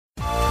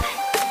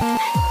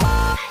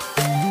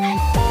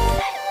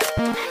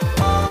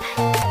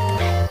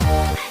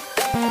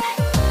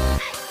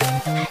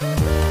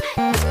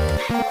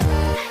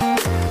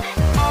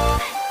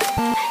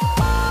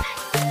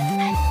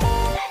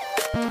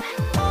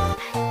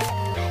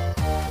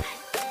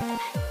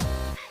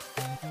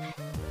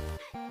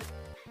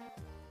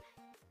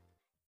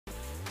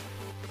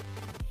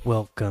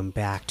Welcome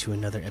back to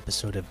another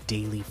episode of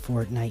Daily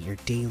Fortnite, your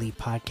daily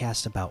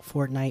podcast about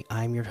Fortnite.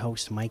 I'm your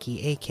host,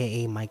 Mikey,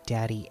 aka Mike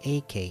Daddy,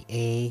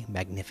 aka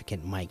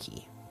Magnificent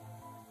Mikey.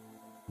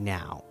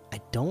 Now, I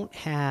don't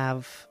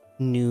have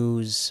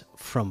news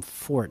from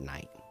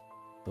Fortnite,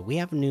 but we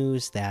have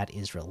news that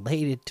is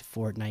related to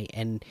Fortnite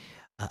and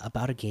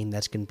about a game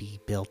that's going to be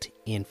built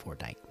in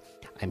Fortnite.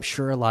 I'm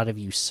sure a lot of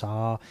you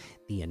saw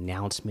the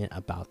announcement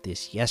about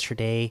this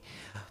yesterday,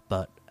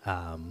 but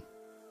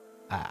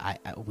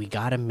we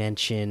gotta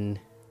mention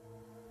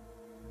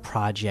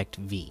Project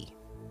V.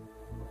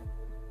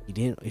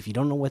 If you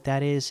don't know what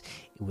that is,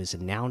 it was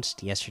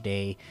announced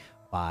yesterday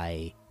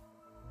by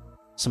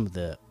some of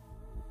the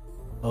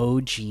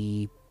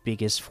OG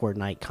biggest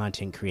Fortnite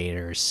content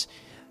creators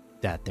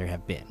that there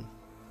have been.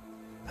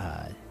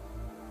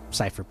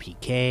 Cypher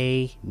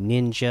PK,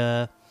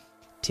 Ninja,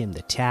 Tim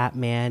the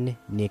Tapman,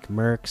 Nick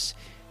Merckx,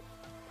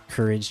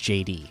 Courage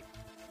JD.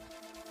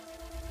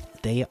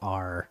 They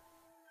are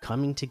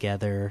coming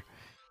together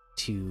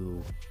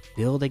to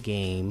build a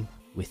game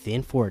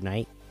within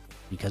Fortnite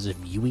because of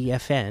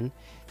UEFN,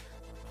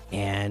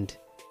 and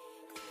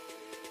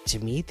to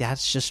me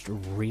that's just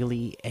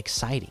really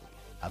exciting.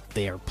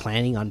 They are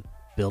planning on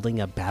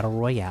building a battle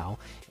royale,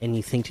 and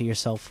you think to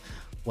yourself,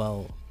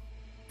 well,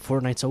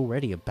 Fortnite's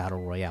already a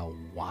battle royale.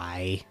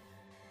 Why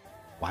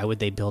would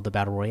they build a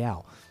battle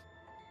royale?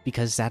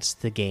 Because that's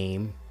the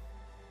game,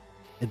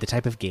 the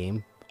type of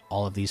game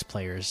all of these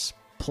players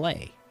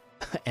play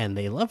and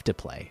they love to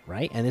play,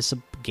 right? And it's a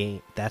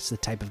game, that's the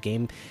type of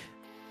game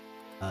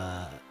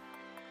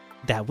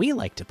that we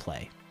like to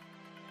play.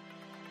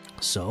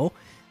 So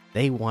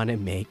they want to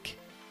make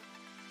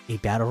a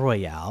battle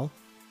royale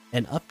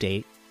and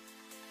update,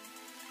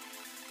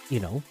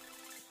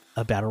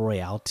 a battle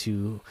royale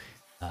to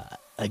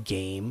a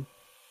game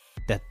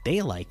that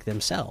they like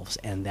themselves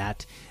and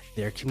that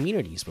their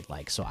communities would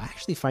like. So I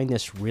actually find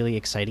this really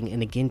exciting.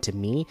 And again, to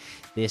me,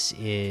 this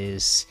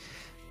is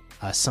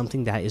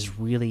something that is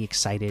really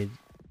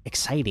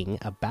exciting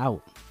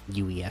about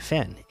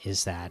UEFN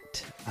is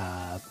that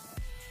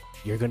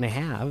you're going to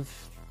have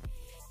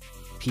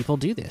people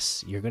do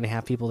this. You're going to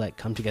have people that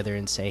come together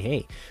and say,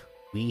 hey,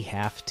 we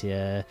have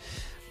to,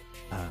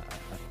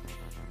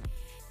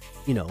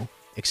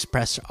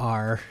 express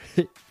our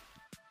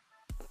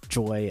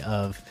joy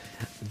of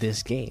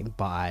this game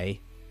by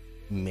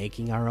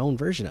making our own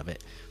version of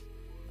it.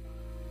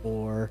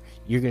 Or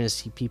you're going to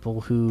see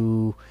people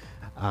who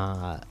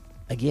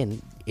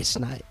again, it's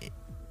not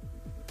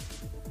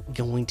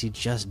going to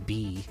just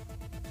be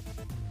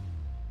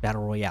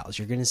battle royales.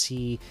 You're going to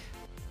see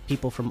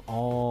people from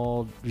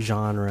all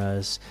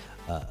genres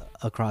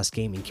across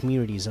gaming,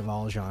 communities of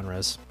all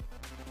genres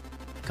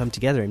come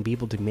together and be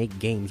able to make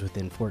games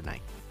within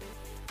Fortnite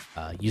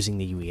using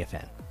the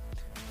UEFN.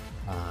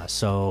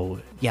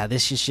 So yeah,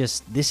 this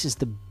is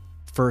the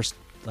first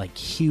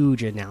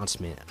huge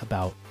announcement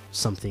about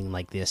something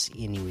like this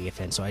in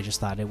UEFN. So I just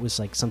thought it was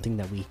something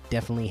that we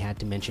definitely had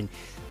to mention.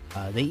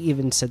 They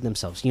even said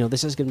themselves,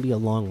 this is going to be a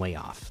long way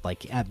off,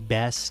 at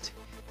best,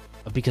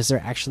 because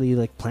they're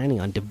actually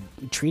planning on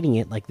treating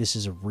it like this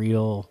is a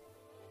real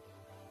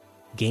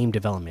game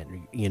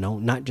development,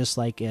 not just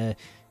like a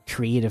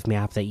creative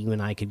map that you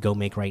and I could go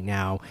make right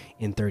now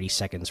in 30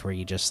 seconds where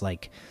you just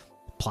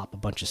plop a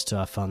bunch of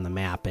stuff on the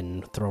map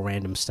and throw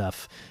random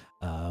stuff,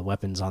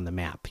 weapons on the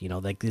map.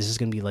 This is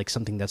going to be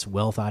something that's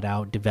well thought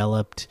out,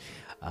 developed,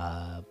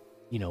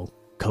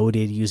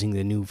 coded using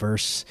the new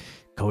verse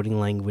coding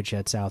language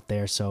that's out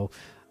there. So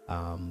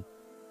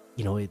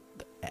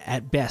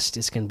at best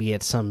it's going to be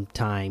at some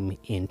time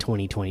in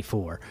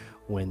 2024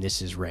 when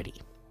this is ready.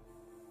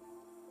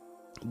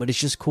 But it's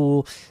just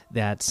cool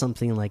that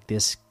something like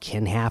this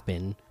can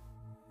happen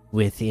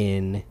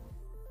within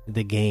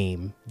the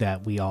game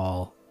that we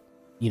all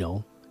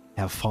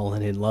have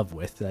fallen in love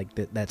with,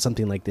 that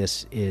something like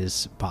this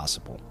is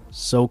possible.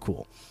 So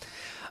cool.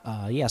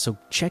 Yeah, so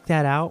check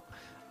that out.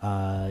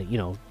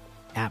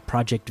 At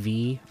Project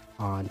V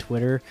on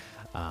Twitter.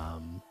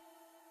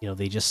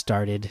 They just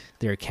started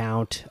their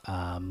account.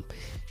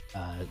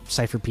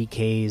 Cypher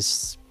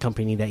PK's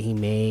company that he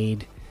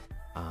made,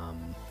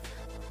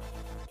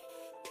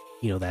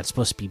 that's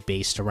supposed to be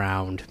based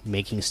around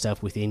making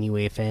stuff within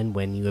UEFN.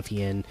 When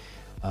UEFN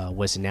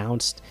was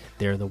announced,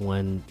 they're the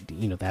one,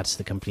 that's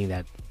the company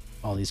that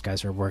all these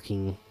guys are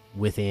working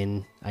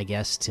within, I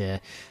guess, to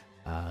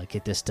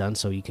get this done.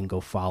 So you can go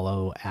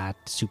follow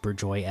at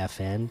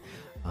SuperJoyFN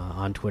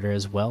on Twitter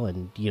as well,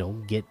 and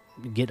get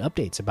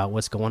updates about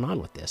what's going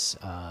on with this.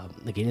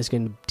 Again, it's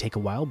going to take a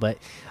while, but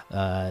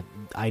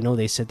I know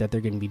they said that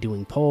they're going to be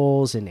doing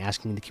polls and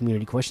asking the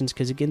community questions,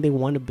 because again, they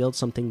want to build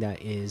something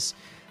that is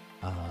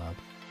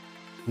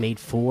made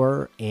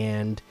for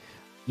and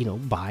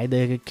by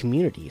the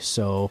community.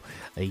 So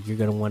you're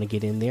going to want to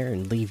get in there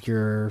and leave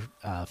your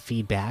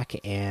feedback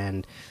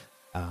and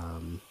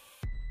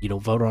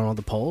vote on all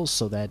the polls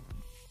so that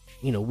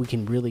we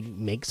can really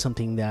make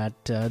something that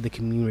the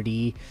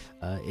community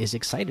is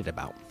excited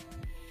about.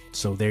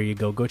 So there you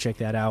go check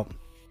that out.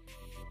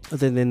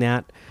 Other than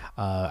that,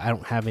 I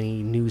don't have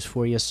any news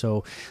for you,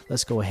 so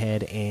let's go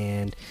ahead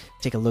and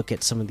take a look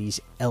at some of these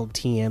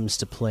LTMs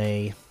to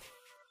play.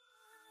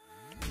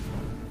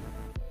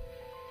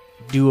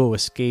 Duo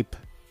Escape,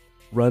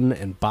 Run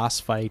and Boss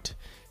Fight,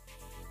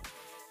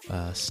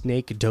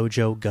 Snake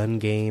Dojo Gun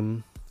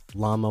Game,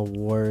 Llama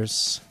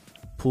Wars,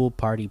 Pool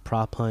Party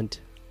Prop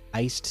Hunt,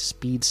 Iced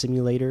Speed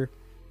Simulator,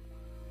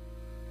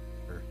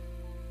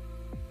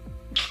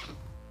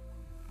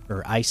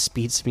 or Ice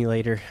Speed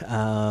Simulator,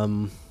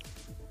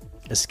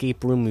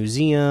 Escape Room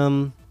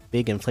Museum,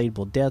 Big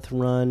Inflatable Death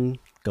Run,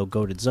 Go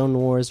Goated Zone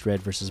Wars,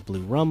 Red vs.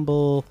 Blue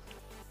Rumble,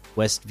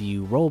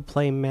 Westview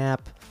Roleplay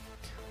Map,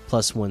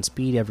 +1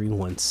 speed every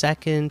 1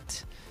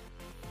 second,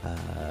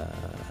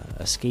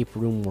 Escape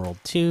Room World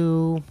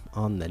 2,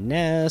 On the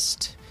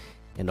Nest,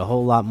 and a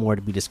whole lot more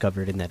to be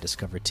discovered in that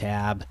Discover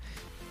tab.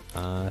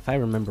 If I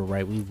remember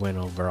right, we went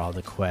over all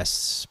the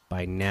quests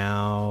by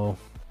now.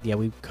 Yeah,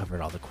 we've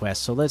covered all the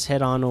quests. So let's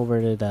head on over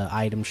to the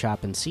item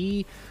shop and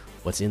see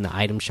what's in the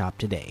item shop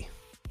today.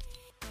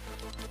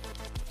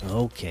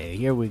 Okay,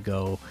 here we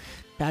go.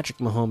 Patrick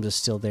Mahomes is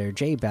still there,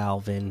 J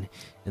Balvin,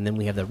 and then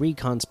we have the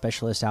Recon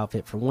Specialist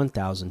outfit for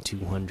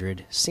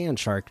 1,200, Sand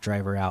Shark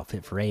Driver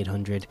outfit for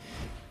 800,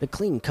 the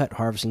Clean Cut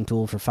Harvesting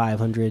Tool for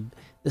 500,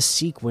 the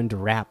Sequined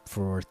Wrap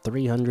for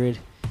 300,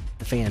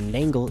 the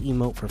Fandangle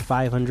emote for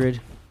 500,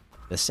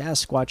 the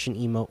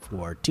Sasquatchin emote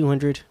for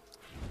 200.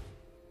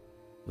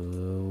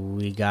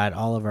 We got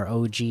all of our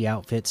OG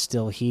outfits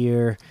still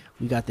here.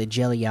 We got the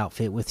Jelly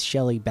outfit with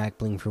Shelly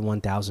backbling for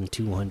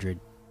 1,200.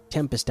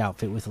 Tempest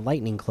outfit with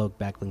Lightning Cloak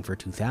backbling for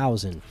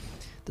 2,000.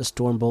 The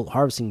Stormbolt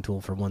Harvesting Tool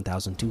for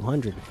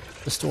 1,200.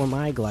 The Storm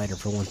Eye Glider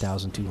for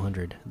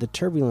 1,200. The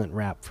Turbulent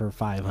Wrap for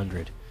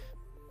 500.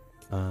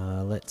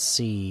 Let's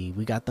see.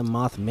 We got the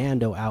Moth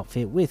Mando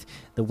outfit with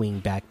the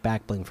Wingback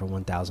backbling for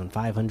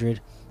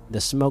 1,500.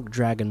 The Smoke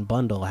Dragon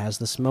bundle has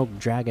the Smoke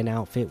Dragon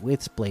outfit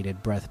with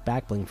Bladed Breath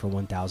backbling for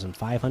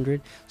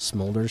 1,500.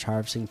 Smolder's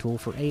Harvesting Tool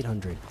for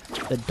 800.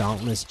 The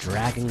Dauntless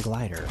Dragon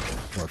Glider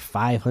for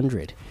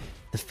 500.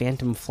 The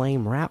Phantom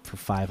Flame Wrap for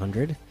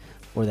 500.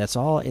 Or that's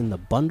all in the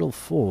bundle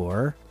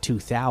for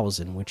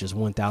 2,000, which is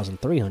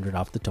 1,300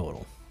 off the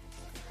total.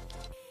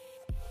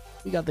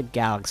 We got the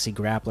Galaxy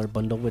Grappler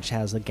bundle, which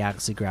has the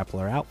Galaxy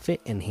Grappler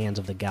outfit and Hands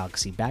of the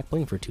Galaxy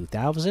backbling for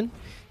 2,000.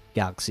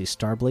 Galaxy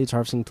Starblades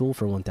Harvesting Tool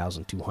for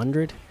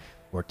 1,200,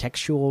 or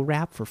Textual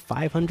Wrap for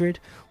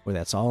 500, or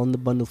that's all in the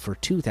bundle for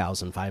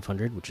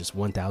 2,500, which is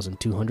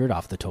 1,200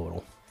 off the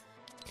total.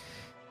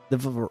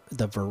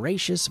 The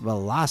Voracious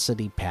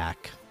Velocity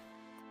Pack.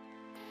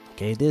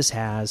 Okay, this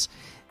has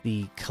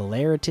the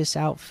Caleritis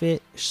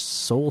outfit,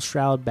 Soul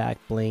Shroud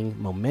backbling,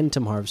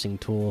 Momentum Harvesting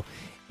Tool,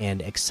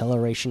 and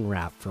Acceleration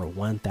Wrap for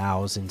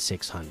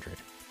 1,600.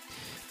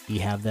 You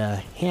have the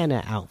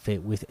Hannah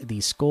outfit with the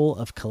Skull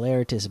of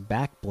Caleritis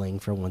back bling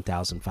for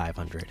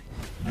 1,500.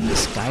 The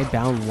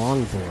Skybound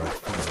Longboard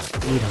for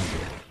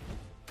 800.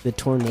 The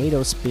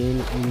Tornado Spin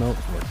emote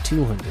for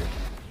 200.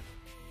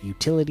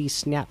 Utility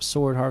Snap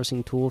Sword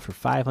Harvesting Tool for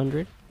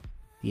 500.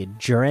 The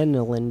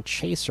Adrenaline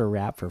Chaser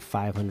Wrap for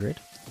 500.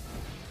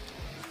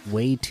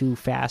 Way Too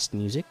Fast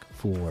Music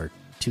for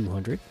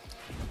 200.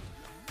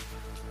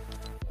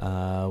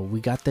 We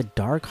got the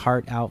Dark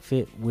Heart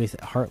outfit with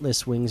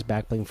Heartless Wings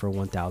backbling for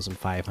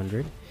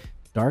 1,500.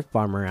 Dark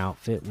Bomber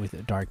outfit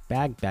with Dark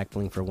Bag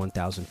backbling for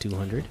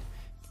 1,200.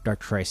 Dark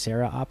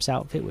Triceratops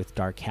outfit with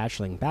Dark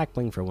Hatchling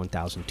backbling for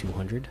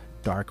 1,200.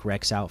 Dark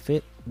Rex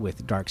outfit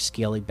with Dark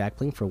Scaly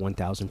backbling for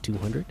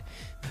 1,200.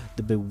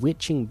 The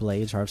Bewitching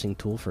Blades Harvesting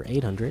Tool for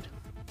 800.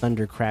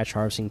 Thunder Crash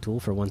Harvesting Tool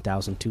for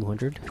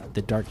 1,200.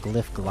 The Dark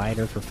Glyph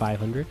Glider for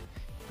 500.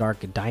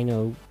 Dark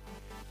Dino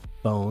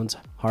Bones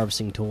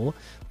Harvesting Tool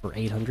for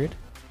 800.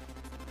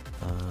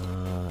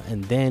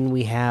 And then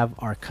we have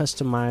our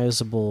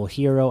customizable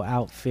hero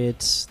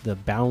outfits, the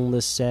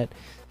Boundless set,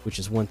 which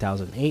is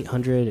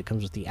 1,800. It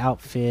comes with the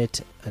outfit,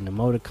 an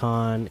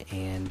emoticon,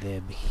 and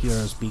the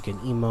Hero's Beacon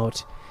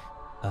emote.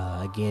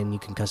 Again, you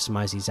can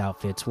customize these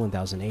outfits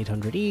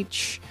 1,800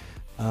 each.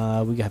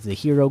 We have the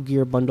Hero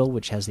Gear bundle,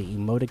 which has the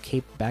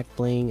Emoticape back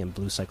bling and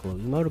Blue Cycle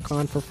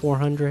emoticon for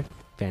 400.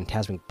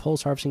 Phantasmic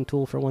Pulse Harvesting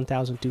Tool for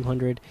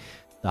 1,200.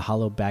 The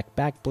Hollow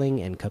Back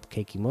bling and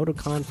Cupcake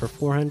emoticon for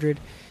 400.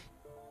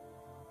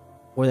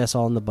 Or that's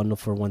all in the bundle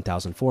for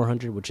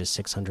 1,400, which is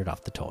 600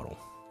 off the total.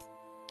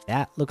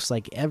 That looks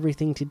like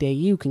everything today.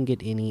 You can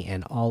get any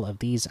and all of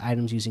these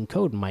items using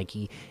code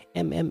Mikey,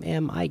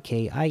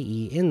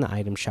 MMMIKIE, in the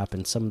item shop,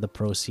 and some of the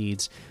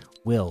proceeds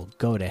will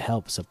go to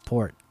help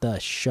support the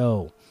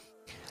show.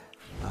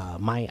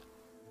 My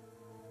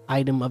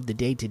item of the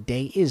day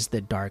today is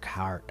the Dark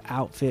Heart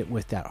outfit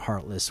with that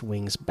Heartless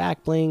Wings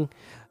back bling.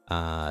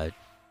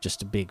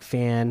 Just a big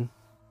fan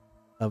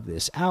of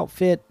this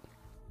outfit,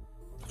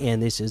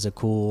 and this is a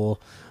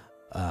cool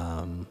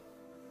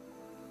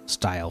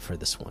style for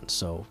this one,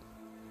 so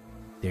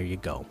there you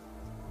go.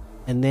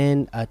 And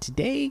then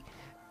today,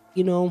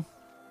 you know,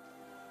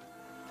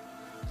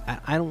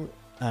 I don't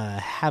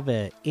have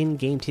a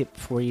in-game tip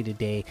for you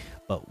today,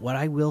 but what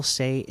I will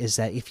say is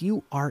that if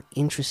you are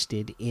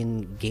interested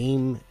in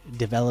game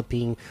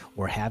developing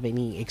or have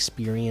any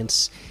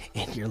experience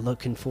and you're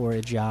looking for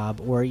a job,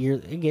 or you're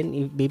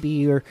again maybe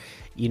you're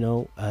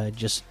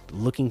just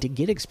looking to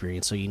get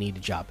experience, so you need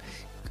a job,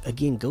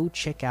 again, go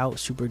check out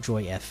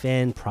Superjoy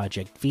FN,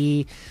 Project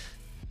V,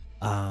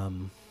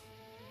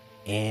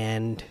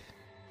 and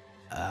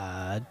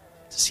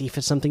see if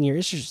it's something you're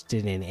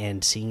interested in,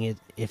 and seeing it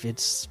if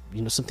it's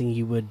something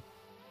you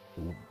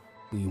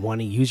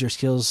want to use your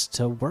skills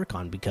to work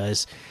on,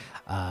 because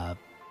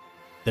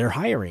they're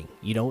hiring.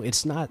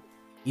 It's not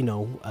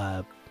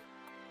none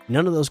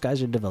of those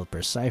guys are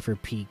developers. Cypher,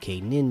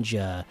 PK,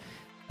 Ninja,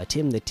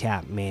 Tim the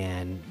Tap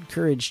Man,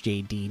 Courage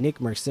JD, Nick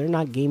Merckx, they're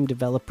not game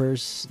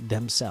developers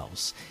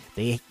themselves.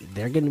 They're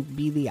going to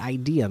be the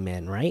idea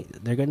men, right?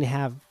 They're going to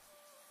have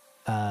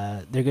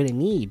they're going to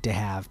need to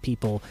have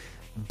people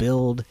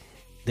build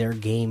their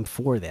game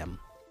for them.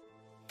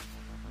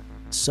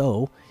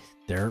 So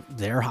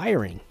they're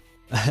hiring.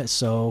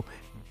 So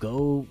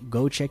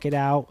go check it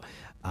out,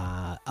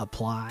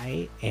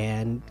 apply,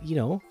 and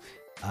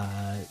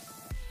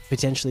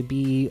potentially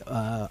be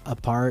a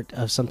part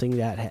of something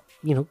that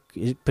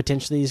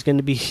potentially is going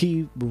to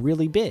be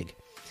really big.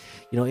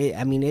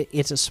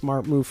 It's a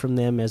smart move from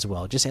them as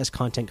well. Just as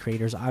content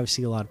creators,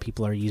 obviously a lot of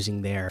people are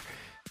using their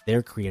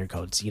creator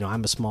codes.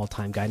 I'm a small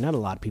time guy, not a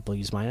lot of people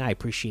use mine. I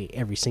appreciate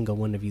every single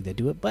one of you that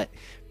do it, but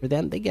for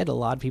them, they get a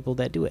lot of people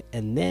that do it.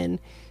 And then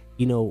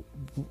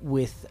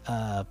with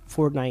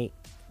Fortnite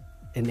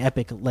and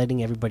Epic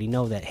letting everybody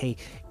know that, hey,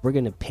 we're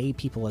going to pay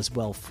people as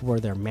well for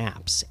their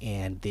maps,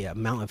 and the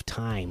amount of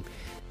time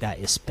that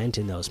is spent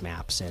in those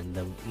maps, and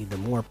the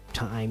more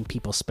time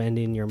people spend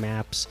in your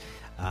maps,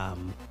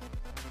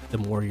 the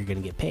more you're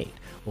going to get paid.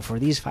 Well, for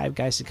these 5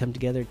 guys to come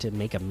together to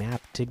make a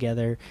map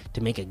together, to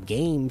make a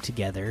game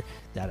together,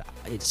 that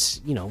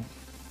it's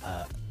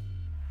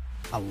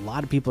a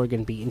lot of people are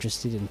going to be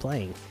interested in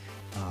playing,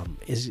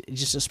 is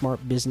just a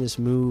smart business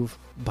move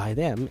by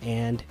them.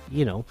 And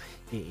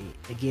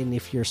again,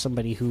 if you're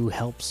somebody who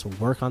helps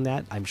work on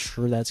that, I'm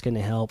sure that's going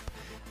to help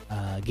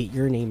get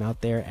your name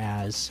out there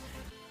as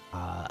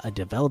a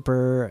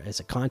developer,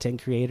 as a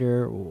content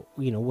creator,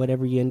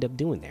 whatever you end up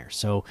doing there.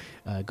 So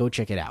go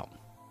check it out.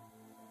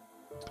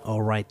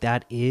 All right,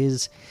 that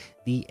is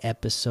the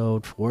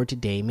episode for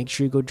today. Make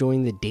sure you go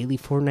join the daily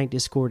Fortnite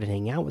Discord and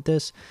hang out with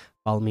us.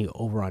 Follow me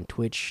over on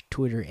Twitch,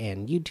 Twitter,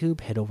 and YouTube.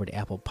 Head over to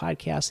Apple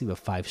Podcasts, leave a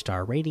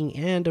 5-star rating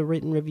and a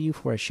written review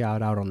for a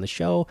shout out on the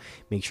show.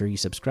 Make sure you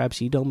subscribe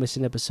so you don't miss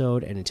an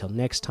episode. And until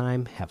next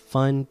time, have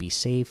fun, be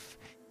safe,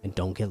 and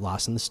don't get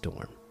lost in the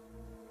storm.